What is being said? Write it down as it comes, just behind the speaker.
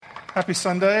Happy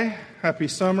Sunday. Happy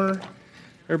summer.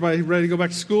 Everybody ready to go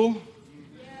back to school?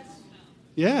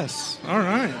 Yes. All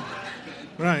right.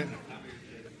 Right.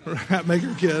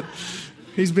 Hatmaker kid.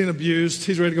 He's being abused.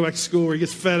 He's ready to go back to school where he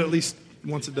gets fed at least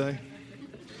once a day.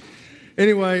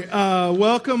 Anyway,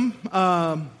 welcome.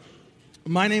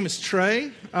 My name is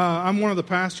Trey. I'm one of the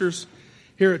pastors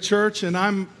here at church, and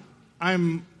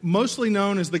I'm mostly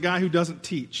known as the guy who doesn't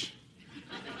teach.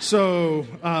 So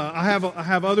I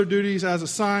have other duties as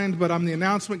assigned, but I'm the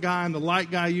announcement guy. I'm the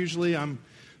light guy usually. I'm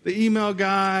the email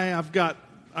guy. I got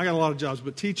a lot of jobs,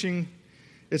 but teaching,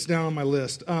 it's down on my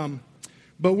list.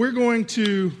 But we're going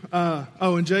to.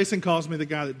 And Jason calls me the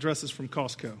guy that dresses from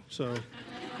Costco. So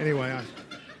anyway,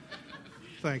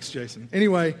 thanks, Jason.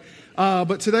 Anyway,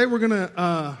 but today we're going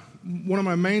to. One of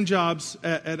my main jobs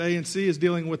at A&C is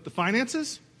dealing with the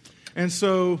finances, and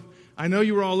so. I know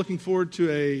you were all looking forward to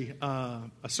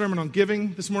a sermon on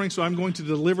giving this morning, so I'm going to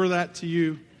deliver that to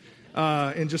you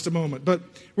in just a moment. But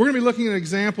we're going to be looking at an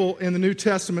example in the New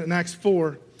Testament in Acts 4,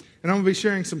 and I'm going to be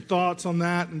sharing some thoughts on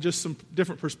that and just some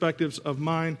different perspectives of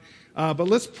mine. But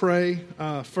let's pray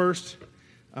first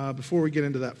before we get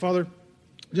into that. Father,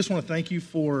 I just want to thank you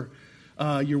for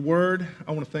your word.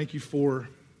 I want to thank you for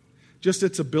just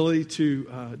its ability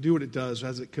to do what it does,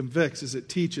 as it convicts, as it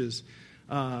teaches,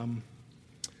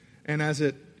 and as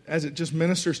it just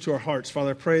ministers to our hearts. Father,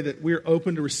 I pray that we're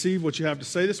open to receive what you have to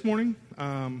say this morning.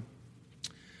 And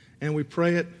we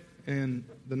pray it in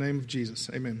the name of Jesus.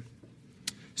 Amen.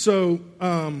 So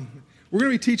we're going to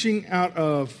be teaching out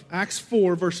of Acts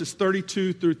 4, verses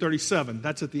 32 through 37.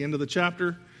 That's at the end of the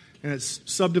chapter, and it's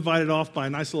subdivided off by a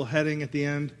nice little heading at the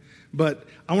end. But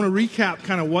I want to recap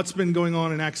kind of what's been going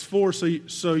on in Acts 4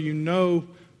 so you know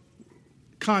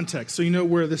context, so you know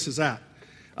where this is at.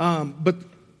 But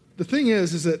the thing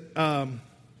is that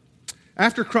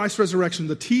after Christ's resurrection,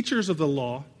 the teachers of the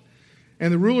law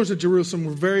and the rulers of Jerusalem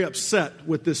were very upset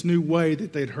with this new way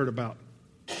that they'd heard about,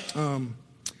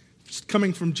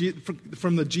 coming from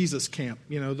the Jesus camp.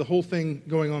 You know, the whole thing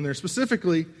going on there.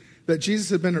 Specifically, that Jesus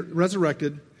had been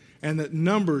resurrected, and that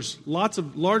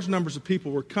large numbers of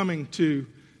people were coming to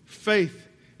faith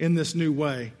in this new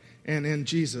way and in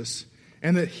Jesus,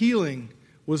 and that healing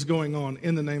was going on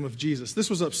in the name of Jesus. This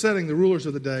was upsetting the rulers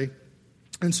of the day.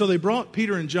 And so they brought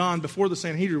Peter and John before the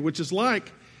Sanhedrin, which is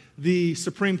like the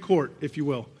Supreme Court, if you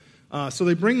will. So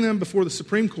they bring them before the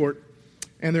Supreme Court,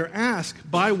 and they're asked,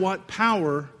 by what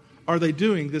power are they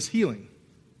doing this healing?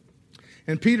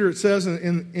 And Peter, it says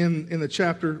in the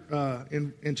chapter,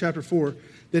 in chapter 4,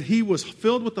 that he was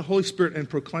filled with the Holy Spirit and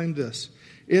proclaimed this: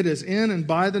 "It is in and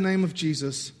by the name of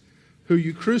Jesus, who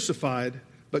you crucified,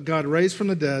 but God raised from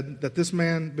the dead, that this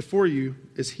man before you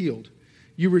is healed.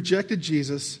 You rejected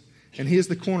Jesus, and he is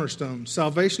the cornerstone.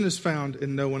 Salvation is found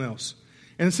in no one else."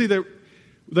 And see,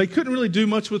 they couldn't really do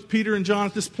much with Peter and John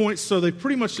at this point, so they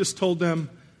pretty much just told them,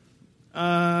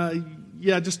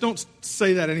 just don't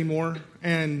say that anymore,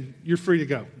 and you're free to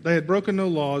go. They had broken no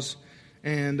laws,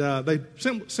 and they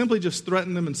simply just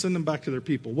threatened them and sent them back to their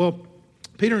people. Well,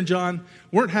 Peter and John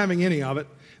weren't having any of it.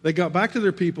 They got back to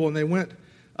their people, and they went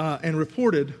and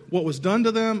reported what was done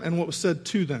to them and what was said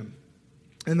to them.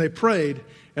 And they prayed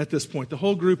at this point. The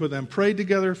whole group of them prayed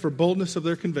together for boldness of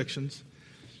their convictions.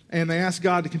 And they asked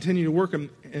God to continue to work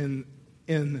in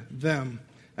them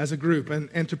as a group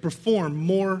and to perform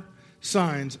more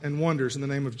signs and wonders in the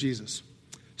name of Jesus.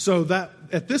 So that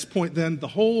at this point then, the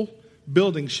whole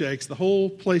building shakes, the whole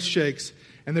place shakes,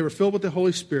 and they were filled with the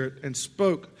Holy Spirit and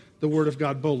spoke the word of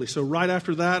God boldly. So right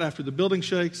after that, after the building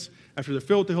shakes, after they're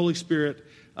filled with the Holy Spirit,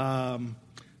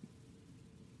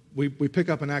 we pick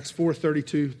up in Acts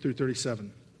 4:32 through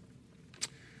 37.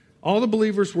 All the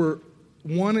believers were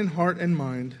one in heart and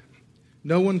mind.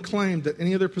 No one claimed that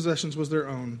any of their possessions was their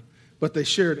own, but they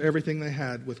shared everything they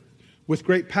had. With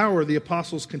great power, the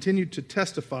apostles continued to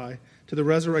testify to the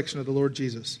resurrection of the Lord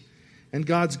Jesus. And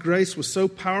God's grace was so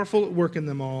powerful at work in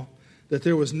them all that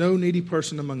there was no needy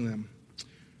person among them.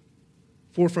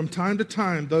 For from time to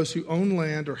time, those who owned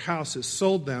land or houses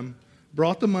sold them,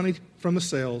 brought the money from the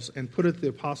sales, and put it at the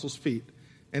apostles' feet,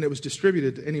 and it was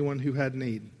distributed to anyone who had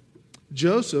need.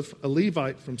 Joseph, a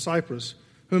Levite from Cyprus,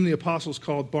 whom the apostles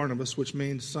called Barnabas, which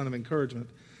means son of encouragement,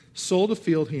 sold a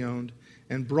field he owned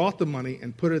and brought the money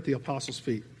and put it at the apostles'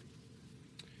 feet.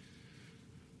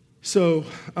 So,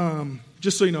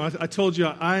 just so you know, I told you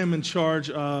I am in charge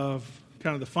of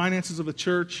kind of the finances of the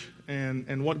church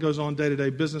and what goes on day-to-day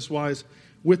business-wise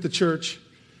with the church.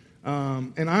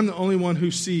 And I'm the only one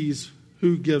who sees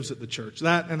who gives at the church.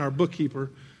 That and our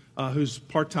bookkeeper, who's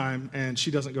part-time, and she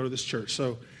doesn't go to this church.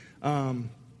 So, and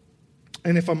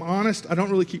if I'm honest, I don't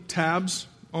really keep tabs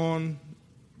on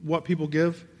what people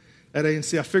give. at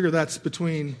ANC. I figure that's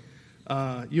between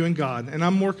you and God. And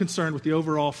I'm more concerned with the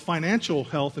overall financial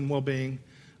health and well-being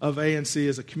of ANC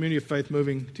as a community of faith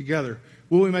moving together.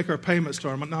 Will we make our payments to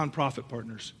our nonprofit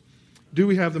partners? Do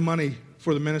we have the money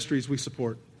for the ministries we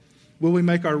support? Will we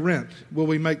make our rent? Will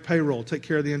we make payroll, take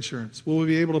care of the insurance? Will we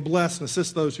be able to bless and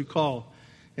assist those who call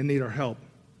and need our help?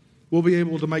 We'll be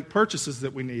able to make purchases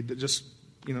that we need that just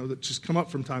come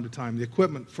up from time to time. The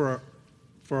equipment for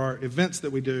our events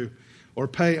that we do, or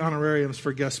pay honorariums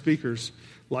for guest speakers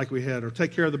like we had, or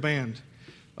take care of the band,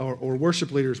 or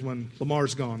worship leaders when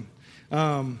Lamar's gone.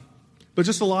 But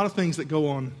just a lot of things that go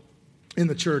on in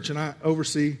the church, and I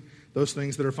oversee those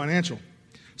things that are financial.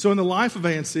 So in the life of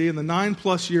ANC, in the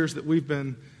 9+ years that we've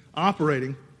been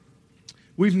operating,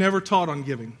 we've never taught on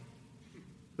giving.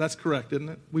 That's correct, isn't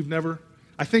it?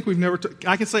 I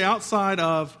can say outside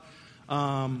of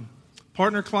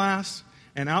partner class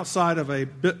and outside of a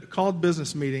called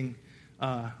business meeting,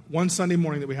 one Sunday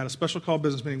morning that we had a special call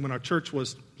business meeting when our church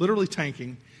was literally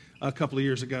tanking a couple of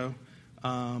years ago,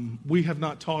 we have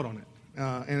not taught on it.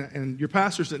 And your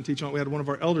pastors didn't teach on it. We had one of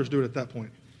our elders do it at that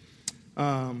point.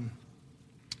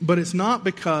 But it's not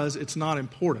because it's not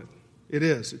important. It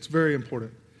is. It's very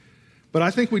important. But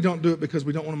I think we don't do it because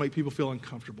we don't want to make people feel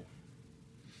uncomfortable.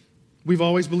 We've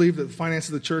always believed that the finances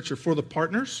of the church are for the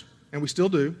partners, and we still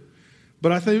do.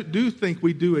 But I do think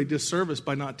we do a disservice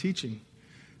by not teaching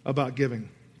about giving.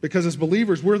 Because as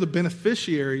believers, we're the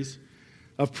beneficiaries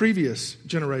of previous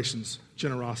generations'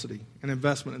 generosity and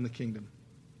investment in the kingdom.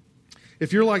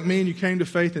 If you're like me and you came to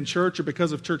faith in church or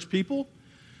because of church people,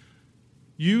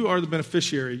 you are the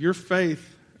beneficiary. Your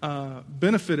faith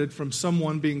benefited from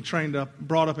someone being trained up,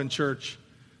 brought up in church,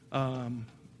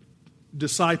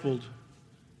 discipled,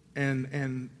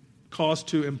 and caused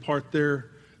to impart their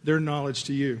knowledge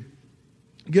to you.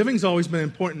 Giving's always been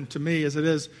important to me, as it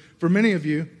is for many of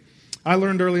you. I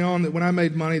learned early on that when I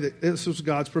made money, that this was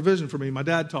God's provision for me. My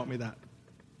dad taught me that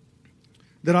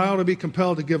I ought to be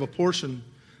compelled to give a portion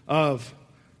of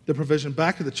the provision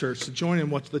back to the church to join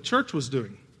in what the church was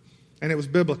doing. And it was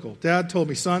biblical. Dad told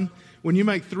me, son, when you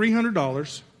make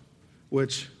 $300,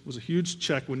 which was a huge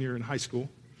check when you're in high school,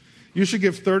 you should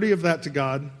give 30 of that to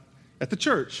God at the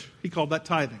church. He called that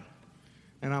tithing.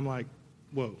 And I'm like,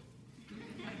 whoa,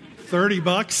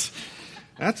 $30?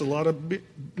 That's a lot of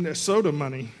soda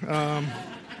money. I'm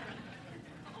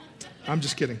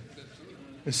just kidding.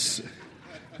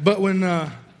 But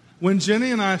when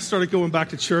Jenny and I started going back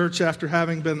to church after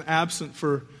having been absent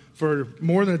for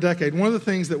more than a decade, one of the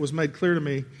things that was made clear to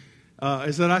me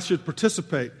is that I should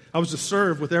participate. I was to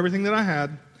serve with everything that I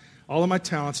had, all of my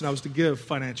talents, and I was to give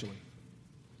financially.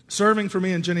 Serving for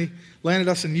me and Jenny landed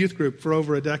us in youth group for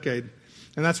over a decade,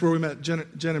 and that's where we met Jen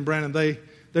and Brandon.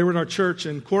 They were in our church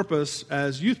in Corpus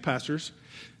as youth pastors,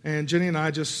 and Jenny and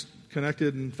I just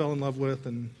connected and fell in love with,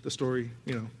 and the story,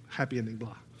 happy ending,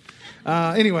 blah.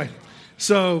 Anyway,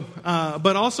 so,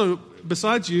 but also,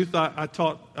 besides youth, I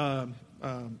taught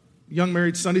young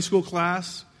married Sunday school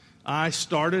class. I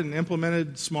started and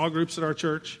implemented small groups at our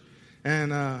church,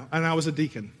 and I was a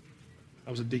deacon.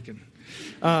 And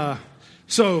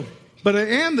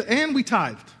we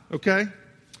tithed, okay?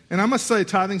 And I must say,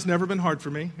 tithing's never been hard for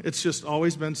me. It's just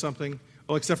always been something,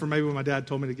 except for maybe when my dad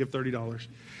told me to give $30.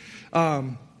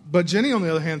 But Jenny, on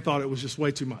the other hand, thought it was just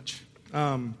way too much.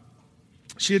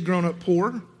 She had grown up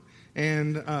poor,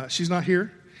 and she's not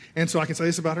here, and so I can say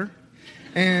this about her.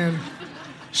 And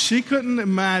she couldn't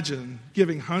imagine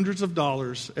giving hundreds of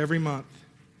dollars every month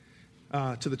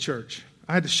to the church.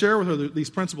 I had to share with her these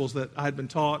principles that I had been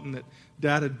taught and that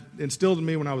Dad had instilled in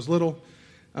me when I was little,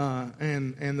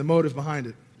 and the motive behind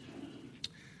it.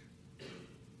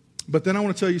 But then I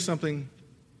want to tell you something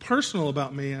personal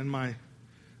about me and my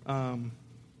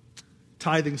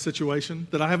tithing situation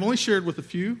that I have only shared with a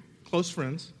few close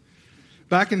friends.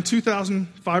 Back in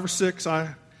 2005 or 6,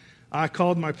 I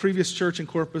called my previous church in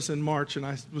Corpus in March, and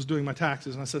I was doing my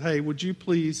taxes, and I said, hey, would you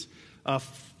please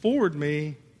forward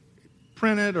me,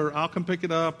 print it, or I'll come pick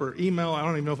it up, or email. I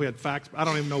don't even know if we had fax. I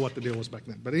don't even know what the deal was back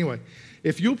then. But anyway,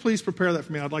 if you'll please prepare that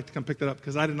for me, I'd like to come pick that up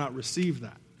because I did not receive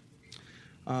that.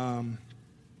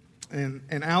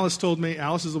 And Alice told me,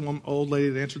 Alice is the old lady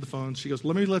that answered the phone. She goes,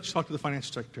 let you talk to the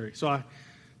financial secretary. So I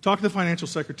talked to the financial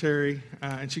secretary,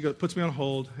 and she puts me on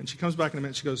hold, and she comes back in a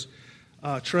minute. She goes,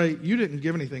 Trey, you didn't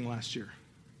give anything last year.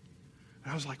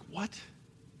 And I was like, what?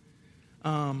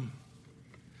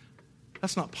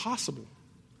 That's not possible.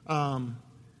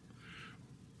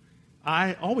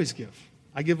 I always give.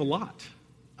 I give a lot.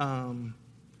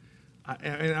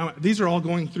 These are all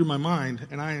going through my mind,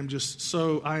 and I am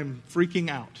freaking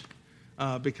out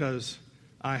because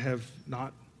I have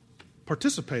not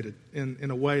participated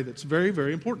in a way that's very,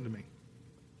 very important to me.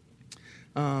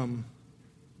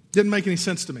 Didn't make any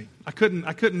sense to me. I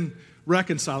couldn't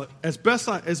reconcile it. As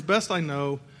best I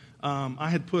know, I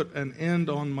had put an end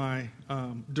on my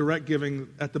direct giving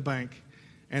at the bank,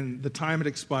 and the time had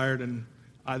expired, and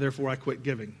therefore I quit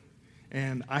giving.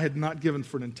 And I had not given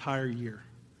for an entire year,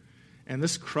 and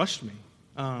this crushed me.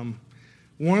 The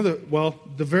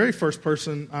very first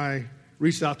person I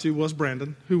reached out to was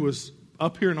Brandon, who was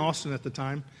up here in Austin at the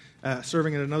time,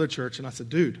 serving at another church, and I said,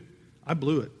 "Dude, I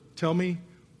blew it. Tell me,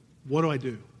 what do I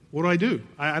do? What do I do?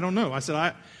 I don't know." I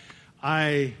said,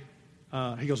 he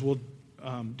goes, "Well,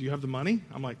 do you have the money?"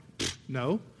 I'm like,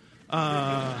 "No."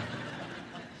 I'm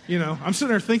sitting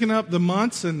there thinking up the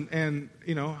months and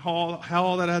how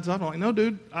all that adds up. I'm like, "No,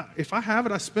 dude, if I have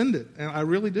it, I spend it, and I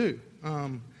really do."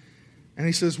 And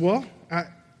he says,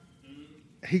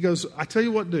 he goes, "I tell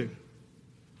you what, do."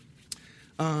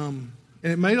 And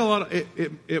it made a lot of,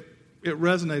 it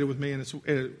resonated with me, and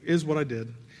it is what I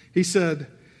did. He said,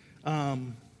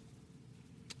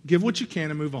 "Give what you can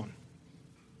and move on.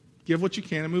 Give what you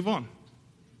can and move on."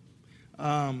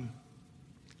 I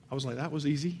was like, that was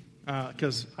easy,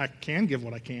 because I can give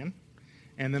what I can,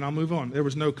 and then I'll move on. There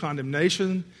was no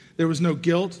condemnation. There was no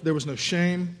guilt. There was no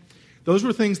shame. Those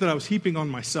were things that I was heaping on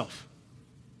myself.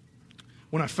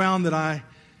 When I found that I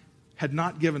had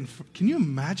not given, can you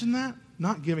imagine that?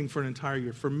 Not giving for an entire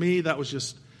year. For me, that was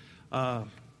just,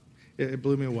 it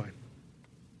blew me away.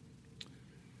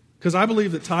 Because I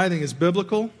believe that tithing is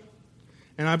biblical,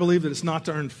 and I believe that it's not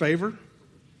to earn favor.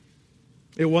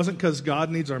 It wasn't because God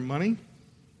needs our money.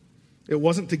 It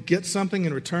wasn't to get something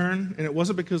in return, and it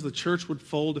wasn't because the church would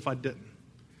fold if I didn't.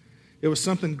 It was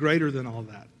something greater than all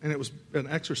that, and it was an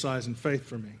exercise in faith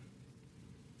for me.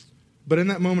 But in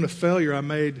that moment of failure, I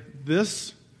made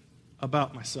this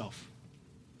about myself,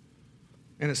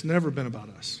 and it's never been about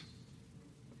us.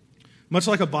 Much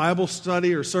like a Bible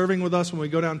study or serving with us when we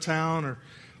go downtown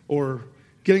or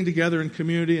getting together in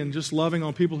community and just loving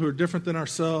on people who are different than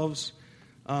ourselves,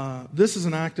 this is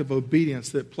an act of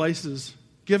obedience that places,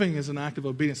 giving is an act of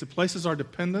obedience. It places our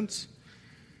dependence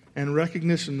and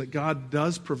recognition that God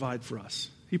does provide for us.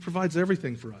 He provides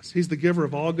everything for us. He's the giver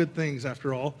of all good things,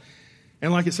 after all.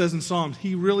 And like it says in Psalms,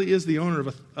 He really is the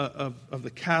owner of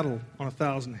the cattle on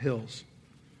 1,000 hills.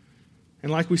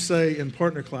 And like we say in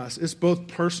partner class, it's both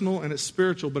personal and it's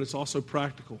spiritual, but it's also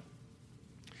practical.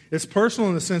 It's personal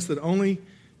in the sense that only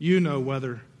you know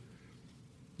whether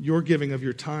your giving of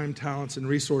your time, talents, and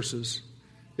resources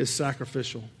is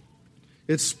sacrificial.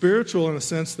 It's spiritual in the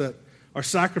sense that our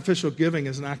sacrificial giving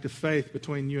is an act of faith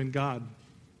between you and God,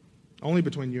 only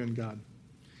between you and God.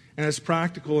 And it's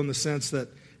practical in the sense that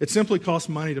it simply costs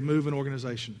money to move an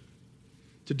organization,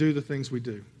 to do the things we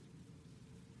do.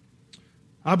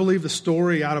 I believe the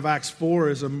story out of Acts 4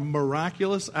 is a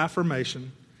miraculous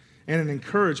affirmation and an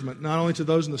encouragement not only to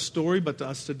those in the story, but to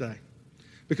us today.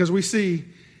 Because we see,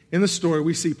 in the story,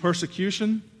 we see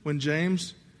persecution when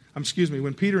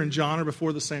Peter and John are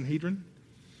before the Sanhedrin.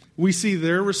 We see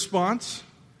their response,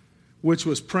 which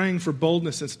was praying for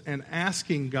boldness and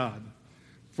asking God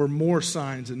for more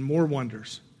signs and more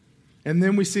wonders. And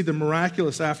then we see the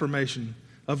miraculous affirmation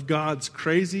of God's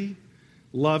crazy,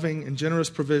 loving, and generous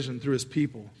provision through His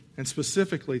people, and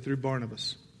specifically through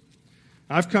Barnabas.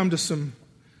 I've come to some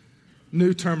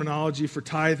new terminology for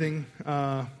tithing,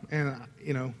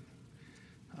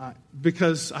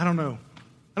 because I don't know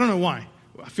why.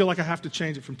 I feel like I have to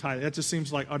change it from tithing. That just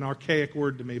seems like an archaic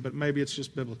word to me, but maybe it's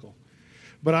just biblical.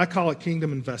 But I call it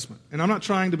kingdom investment. And I'm not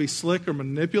trying to be slick or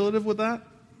manipulative with that,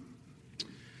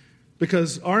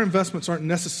 because our investments aren't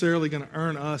necessarily going to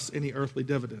earn us any earthly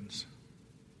dividends.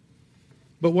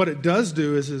 But what it does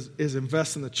do is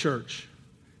invest in the church,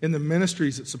 in the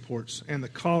ministries it supports, and the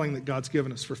calling that God's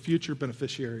given us for future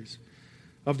beneficiaries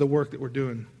of the work that we're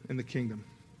doing in the kingdom.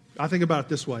 I think about it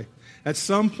this way. At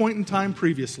some point in time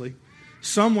previously,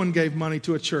 someone gave money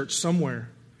to a church somewhere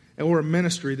or a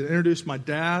ministry that introduced my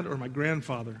dad or my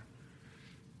grandfather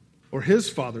or his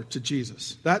father to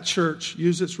Jesus. That church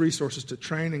used its resources to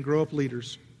train and grow up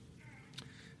leaders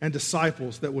and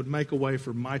disciples that would make a way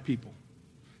for my people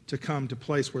to come to a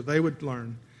place where they would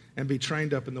learn and be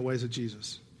trained up in the ways of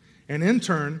Jesus. And in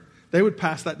turn, they would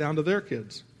pass that down to their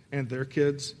kids and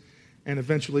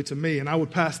eventually to me. And I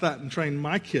would pass that and train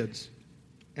my kids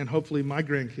and hopefully my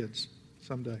grandkids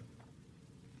someday.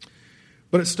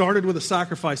 But it started with a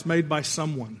sacrifice made by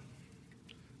someone.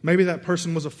 Maybe that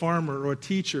person was a farmer or a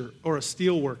teacher or a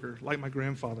steel worker like my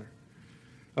grandfather,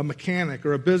 a mechanic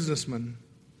or a businessman.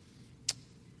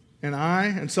 And I,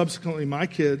 and subsequently my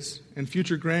kids and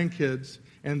future grandkids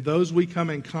and those we come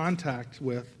in contact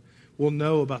with will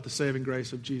know about the saving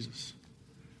grace of Jesus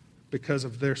because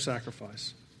of their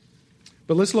sacrifice.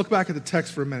 But let's look back at the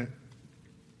text for a minute.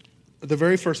 The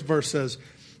very first verse says,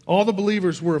 all the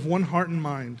believers were of one heart and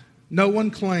mind. No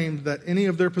one claimed that any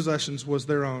of their possessions was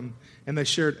their own, and they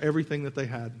shared everything that they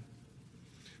had.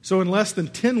 So in less than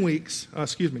 10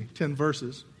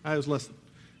 verses,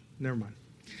 never mind.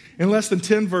 In less than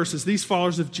 10 verses, these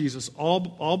followers of Jesus,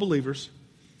 all believers,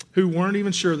 who weren't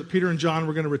even sure that Peter and John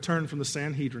were going to return from the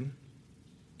Sanhedrin,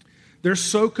 they're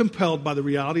so compelled by the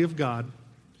reality of God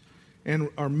and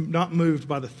are not moved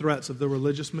by the threats of the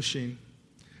religious machine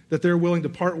that they're willing to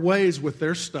part ways with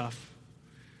their stuff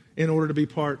in order to be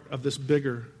part of this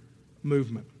bigger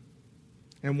movement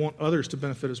and want others to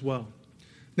benefit as well.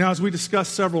 Now, as we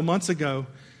discussed several months ago,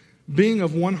 being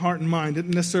of one heart and mind isn't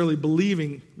necessarily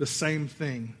believing the same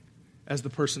thing as the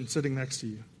person sitting next to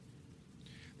you.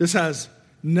 This has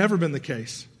never been the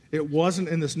case. It wasn't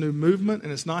in this new movement,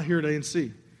 and it's not here at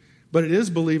ANC. But it is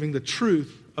believing the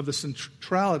truth of the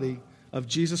centrality of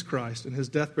Jesus Christ and his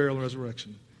death, burial, and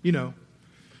resurrection. You know,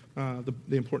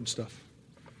 the important stuff.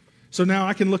 So now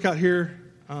I can look out here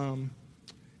and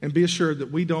be assured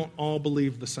that we don't all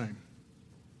believe the same.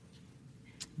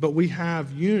 But we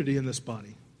have unity in this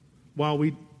body, while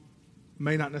we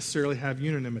may not necessarily have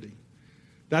unanimity.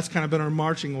 That's kind of been our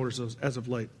marching orders as of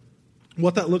late.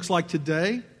 What that looks like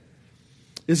today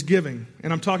is giving.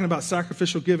 And I'm talking about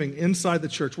sacrificial giving inside the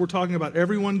church. We're talking about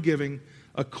everyone giving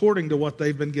according to what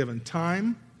they've been given.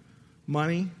 Time,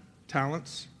 money,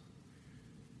 talents.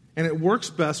 And it works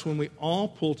best when we all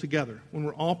pull together, when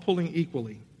we're all pulling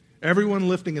equally. Everyone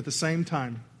lifting at the same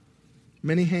time.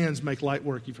 Many hands make light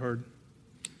work, you've heard.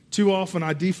 Too often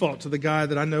I default to the guy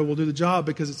that I know will do the job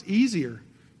because it's easier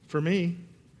for me.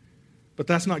 But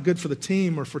that's not good for the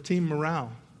team or for team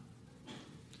morale.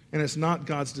 And it's not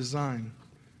God's design.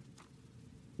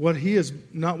 What he is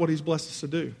not what he's blessed us to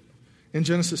do. In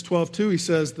Genesis 12:2, he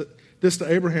says that this to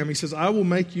Abraham. He says, I will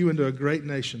make you into a great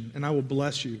nation, and I will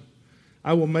bless you.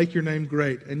 I will make your name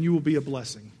great, and you will be a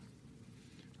blessing.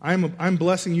 I'm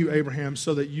blessing you, Abraham,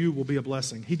 so that you will be a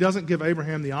blessing. He doesn't give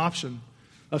Abraham the option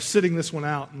of sitting this one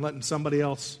out and letting somebody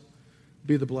else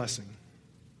be the blessing.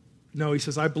 No, he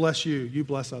says, I bless you, you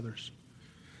bless others.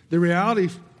 The reality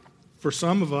for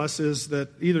some of us is that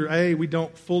either A, we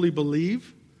don't fully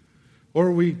believe,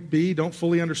 or we, B, don't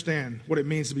fully understand what it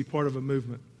means to be part of a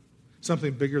movement,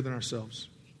 something bigger than ourselves.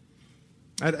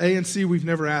 At ANC, we've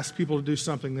never asked people to do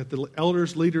something that the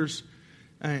elders, leaders,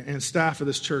 and staff of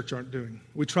this church aren't doing.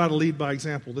 We try to lead by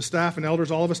example. The staff and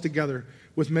elders, all of us together,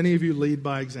 with many of you, lead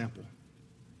by example.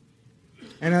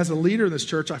 And as a leader in this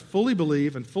church, I fully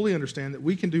believe and fully understand that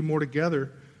we can do more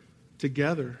together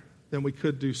than we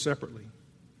could do separately.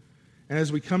 And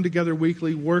as we come together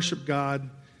weekly, worship God,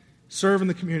 serve in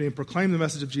the community, and proclaim the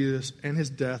message of Jesus and his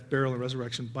death, burial, and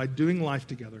resurrection by doing life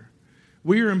together,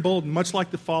 we are emboldened, much like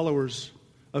the followers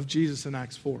of Jesus in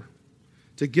Acts 4,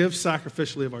 to give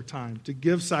sacrificially of our time, to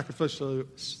give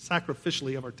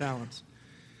sacrificially of our talents,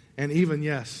 and even,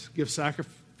 yes, give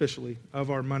sacrificially of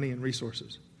our money and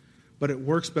resources. But it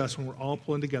works best when we're all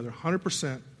pulling together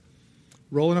 100%,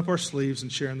 rolling up our sleeves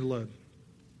and sharing the load.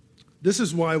 This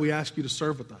is why we ask you to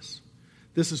serve with us.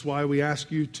 This is why we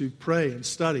ask you to pray and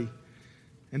study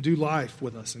and do life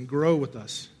with us and grow with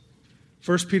us.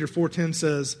 1 Peter 4:10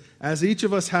 says, as each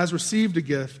of us has received a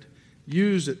gift,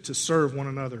 use it to serve one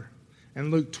another.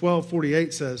 And Luke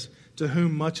 12:48 says, to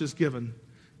whom much is given,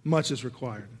 much is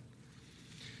required.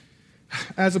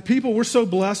 As a people, we're so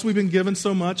blessed. We've been given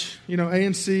so much. You know,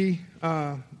 ANC,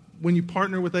 when you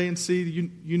partner with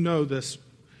ANC, you know this.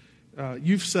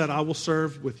 You've said, I will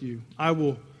serve with you. I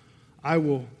will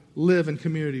live in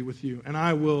community with you, and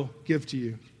I will give to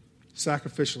you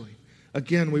sacrificially.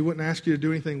 Again, we wouldn't ask you to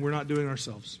do anything we're not doing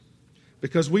ourselves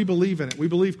because we believe in it. We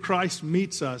believe Christ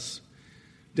meets us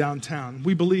downtown.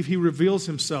 We believe he reveals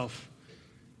himself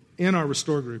in our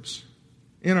restore groups,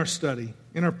 in our study,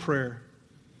 in our prayer.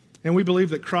 And we believe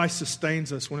that Christ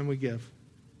sustains us when we give.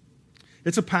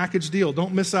 It's a package deal.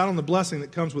 Don't miss out on the blessing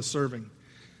that comes with serving,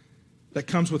 that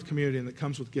comes with community, and that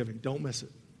comes with giving. Don't miss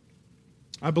it.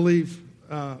 I believe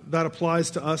that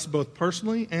applies to us both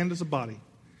personally and as a body.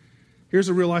 Here's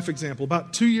a real-life example.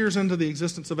 About 2 years into the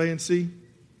existence of ANC,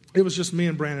 it was just me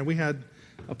and Brandon. We had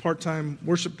a part-time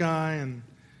worship guy, and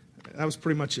that was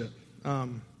pretty much it.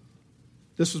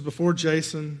 This was before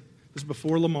Jason. This was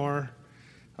before Lamar.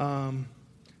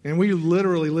 And we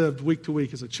literally lived week to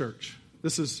week as a church.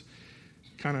 This is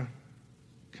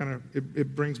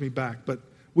it brings me back. But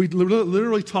we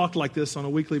literally talked like this on a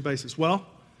weekly basis. Well,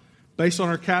 based on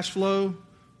our cash flow,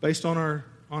 based on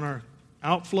our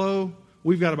outflow,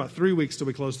 we've got about 3 weeks till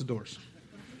we close the doors.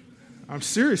 I'm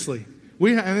seriously.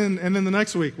 And then the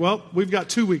next week, well, we've got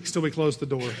 2 weeks till we close the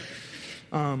door.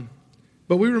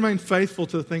 But we remained faithful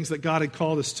to the things that God had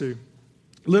called us to,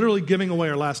 literally giving away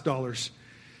our last dollars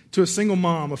to a single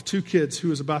mom of 2 kids who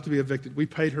was about to be evicted. We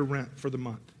paid her rent for the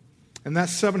month. And that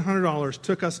 $700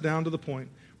 took us down to the point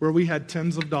where we had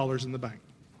tens of dollars in the bank.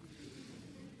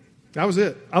 That was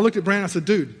it. I looked at Brandon, I said,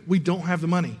 dude, we don't have the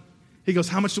money. He goes,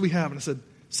 how much do we have? And I said,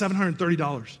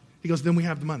 $730. He goes, then we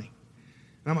have the money.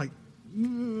 And I'm like,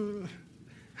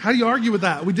 how do you argue with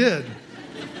that? We did.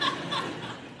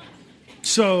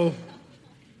 So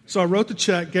I wrote the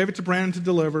check, gave it to Brandon to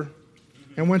deliver,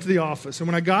 and went to the office. And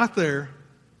when I got there,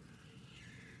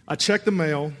 I checked the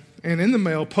mail, and in the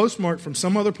mail, postmarked from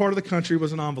some other part of the country,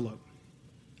 was an envelope.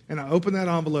 And I opened that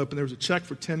envelope, and there was a check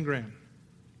for $10,000.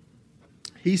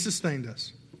 He sustained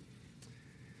us.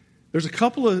 There's a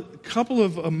couple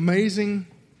of amazing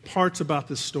parts about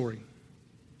this story.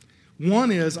 One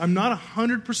is, I'm not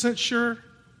 100% sure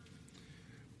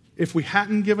if we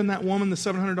hadn't given that woman the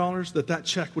 $700 that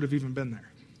check would have even been there.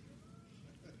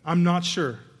 I'm not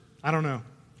sure. I don't know.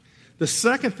 The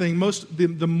second thing,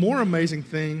 the more amazing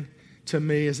thing to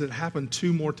me is that it happened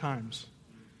 2 more times.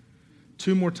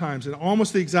 2 more times in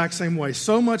almost the exact same way.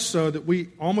 So much so that we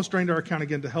almost drained our account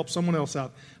again to help someone else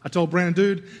out. I told Brandon,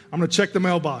 dude, I'm going to check the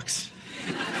mailbox.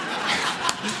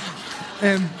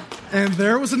 and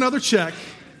there was another check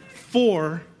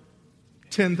for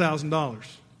 $10,000.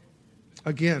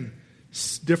 Again,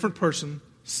 different person,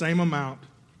 same amount,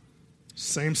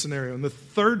 same scenario. And the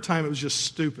third time, it was just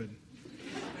stupid.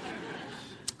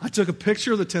 I took a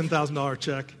picture of the $10,000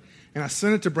 check, and I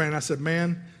sent it to Brandon. I said,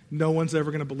 man, no one's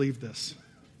ever going to believe this.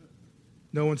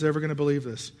 No one's ever going to believe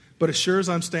this. But as sure as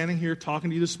I'm standing here talking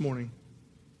to you this morning,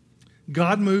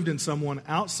 God moved in someone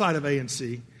outside of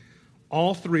ANC,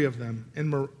 all 3 of them,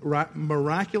 in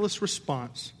miraculous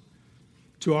response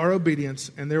to our obedience,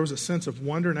 and there was a sense of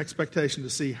wonder and expectation to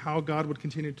see how God would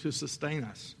continue to sustain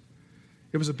us.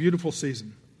 It was a beautiful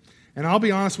season. And I'll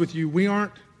be honest with you, we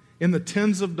aren't in the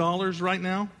tens of dollars right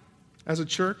now as a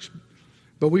church,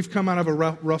 but we've come out of a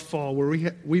rough fall where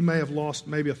we may have lost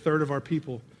maybe a third of our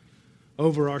people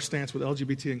over our stance with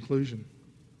LGBT inclusion.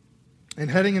 And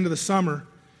heading into the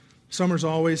summer's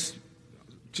always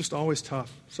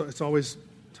tough. So it's always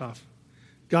tough.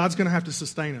 God's going to have to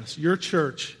sustain us. Your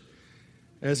church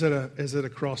is at a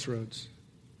crossroads.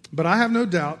 But I have no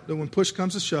doubt that when push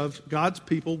comes to shove, God's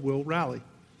people will rally.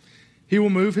 He will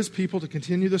move his people to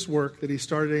continue this work that he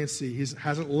started at ANC. He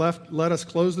hasn't let us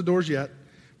close the doors yet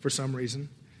for some reason.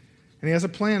 And he has a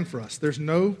plan for us. There's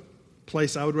no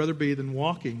place I would rather be than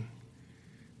walking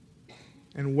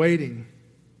and waiting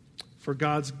for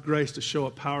God's grace to show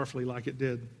up powerfully like it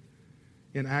did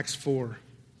in Acts 4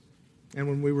 and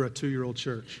when we were a 2-year-old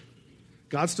church.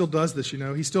 God still does this, you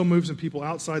know. He still moves in people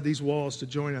outside these walls to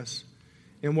join us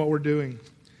in what we're doing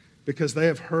because they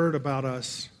have heard about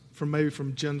us from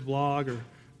Jen's vlog or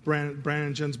Brandon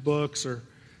and Jen's books or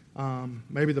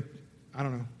maybe I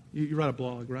don't know. You write a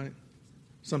blog, right?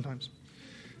 Sometimes.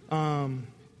 But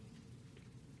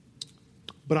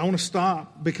I want to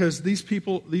stop because these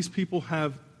people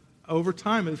have, over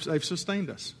time, they've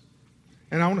sustained us.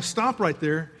 And I want to stop right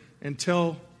there and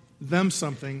tell them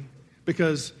something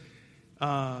because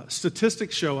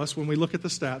statistics show us when we look at the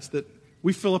stats that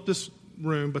we fill up this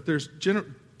room, but there's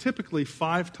typically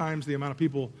 5 times the amount of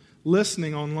people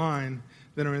listening online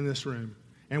than are in this room.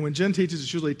 And when Jen teaches,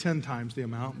 it's usually 10 times the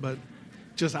amount, but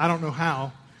just I don't know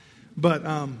how. But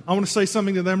I want to say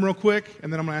something to them real quick,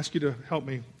 and then I'm going to ask you to help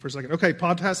me for a second. Okay,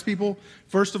 podcast people,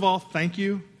 first of all, thank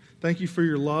you. Thank you for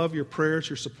your love, your prayers,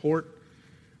 your support.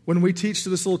 When we teach to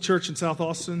this little church in South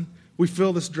Austin, we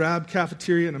fill this drab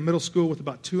cafeteria in a middle school with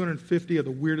about 250 of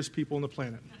the weirdest people on the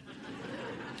planet.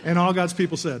 And all God's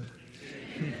people said.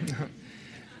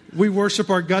 We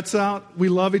worship our guts out. We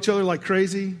love each other like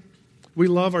crazy. We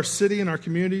love our city and our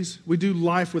communities. We do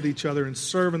life with each other and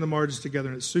serve in the margins together,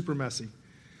 and it's super messy.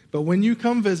 But when you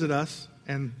come visit us,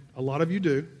 and a lot of you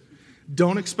do,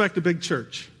 don't expect a big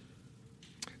church.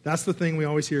 That's the thing we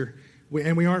always hear.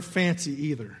 And we aren't fancy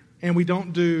either. And we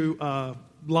don't do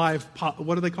live,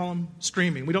 what do they call them?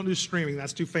 Streaming. We don't do streaming.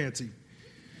 That's too fancy.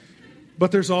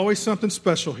 But there's always something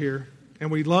special here.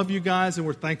 And we love you guys, and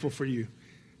we're thankful for you.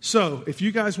 So if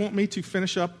you guys want me to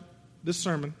finish up this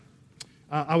sermon,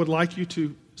 I would like you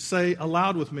to say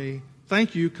aloud with me,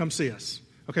 thank you, come see us.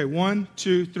 Okay, 1,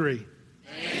 2, 3.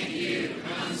 Thank you,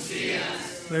 come see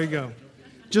us. There you go.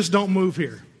 Just don't move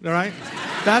here, all right?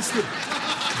 That's the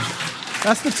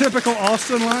typical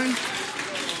Austin line.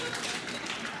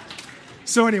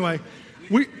 So anyway,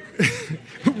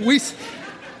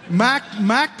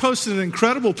 Mac posted an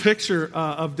incredible picture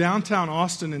of downtown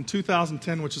Austin in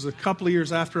 2010, which is a couple of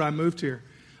years after I moved here,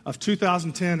 of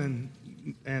 2010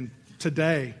 and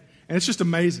today. And it's just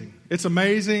amazing. It's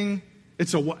amazing.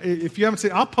 If you haven't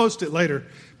seen it, I'll post it later.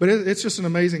 But it's just an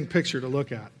amazing picture to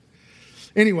look at.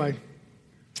 Anyway,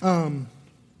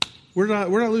 where did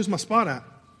I lose my spot at?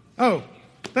 Oh,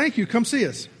 thank you. Come see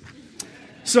us.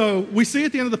 So we see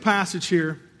at the end of the passage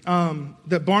here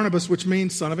that Barnabas, which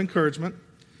means son of encouragement,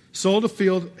 sold a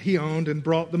field he owned and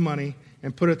brought the money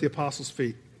and put it at the apostles'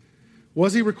 feet.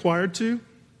 Was he required to?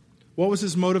 What was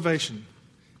his motivation?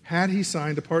 Had he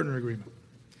signed a partner agreement?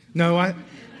 No,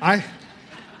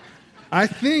 I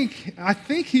think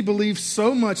he believed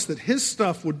so much that his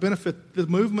stuff would benefit the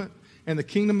movement and the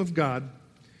kingdom of God,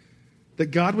 that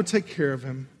God would take care of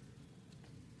him,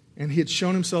 and he had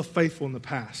shown himself faithful in the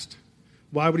past.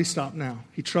 Why would he stop now?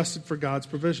 He trusted for God's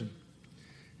provision.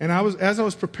 And as I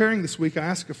was preparing this week, I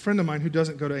asked a friend of mine who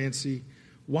doesn't go to ANC,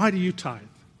 why do you tithe?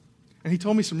 And he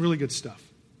told me some really good stuff.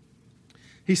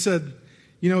 He said,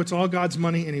 it's all God's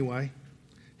money anyway.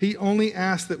 He only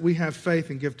asked that we have faith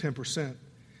and give 10%.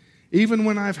 Even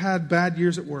when I've had bad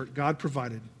years at work, God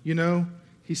provided.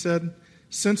 He said,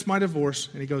 since my divorce,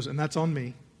 and he goes, and that's on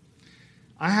me,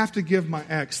 I have to give my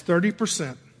ex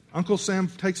 30%. Uncle Sam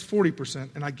takes 40%,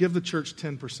 and I give the church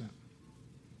 10%.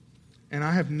 And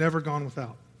I have never gone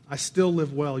without. I still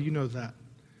live well, you know that.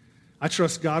 I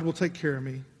trust God will take care of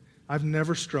me. I've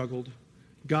never struggled.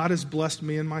 God has blessed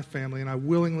me and my family, and I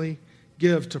willingly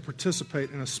give to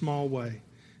participate in a small way,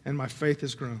 and my faith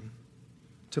has grown.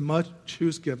 To much who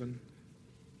is given,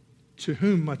 to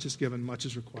whom much is given, much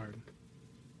is required.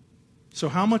 So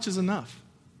how much is enough?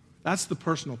 That's the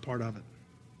personal part of it.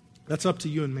 That's up to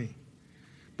you and me.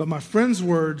 But my friend's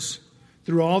words,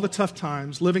 through all the tough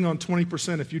times, living on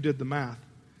 20% if you did the math,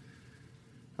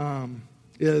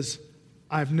 is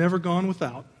I've never gone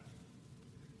without.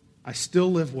 I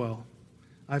still live well.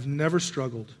 I've never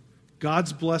struggled.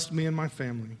 God's blessed me and my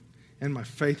family, and my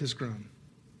faith has grown.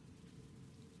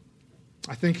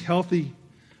 I think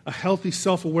a healthy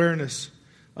self-awareness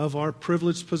of our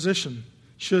privileged position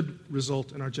should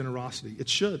result in our generosity. It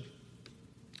should.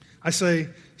 I say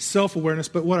self-awareness,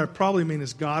 but what I probably mean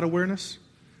is God-awareness,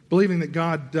 believing that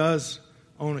God does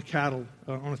own a cattle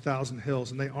on 1,000 hills,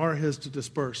 and they are His to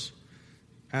disperse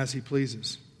as He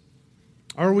pleases.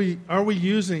 Are we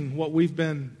using what we've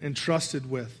been entrusted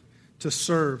with to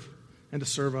serve and to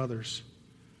serve others?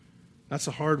 That's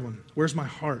a hard one. Where's my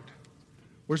heart?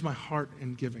 Where's my heart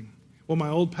in giving? Well, my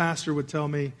old pastor would tell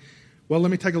me, well, let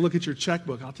me take a look at your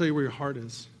checkbook. I'll tell you where your heart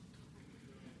is.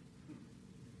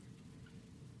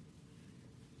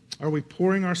 Are we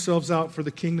pouring ourselves out for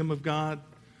the kingdom of God,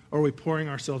 or are we pouring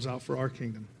ourselves out for our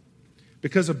kingdom?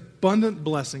 Because abundant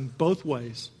blessing both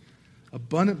ways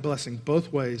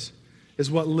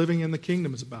is what living in the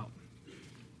kingdom is about.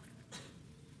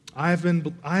 I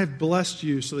have blessed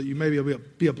you so that you may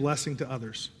be a blessing to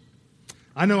others.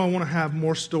 I know I want to have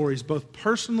more stories, both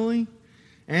personally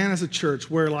and as a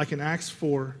church, where like in Acts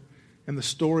 4 and the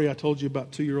story I told you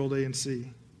about 2-year-old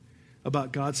ANC,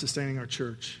 about God sustaining our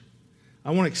church,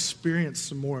 I want to experience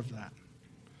some more of that.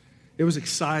 It was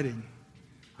exciting.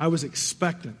 I was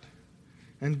expectant,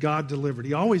 and God delivered.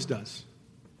 He always does.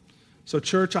 So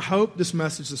church, I hope this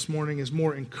message this morning is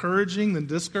more encouraging than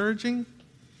discouraging.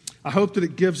 I hope that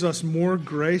it gives us more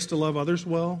grace to love others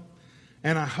well.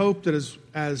 And I hope that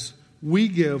as we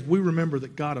give, we remember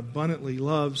that God abundantly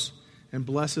loves and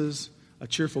blesses a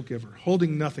cheerful giver,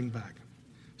 holding nothing back.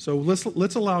 So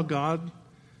let's allow God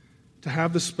to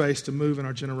have the space to move in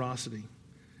our generosity.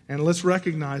 And let's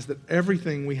recognize that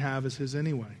everything we have is His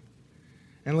anyway.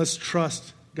 And let's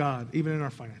trust God, even in our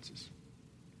finances.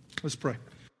 Let's pray.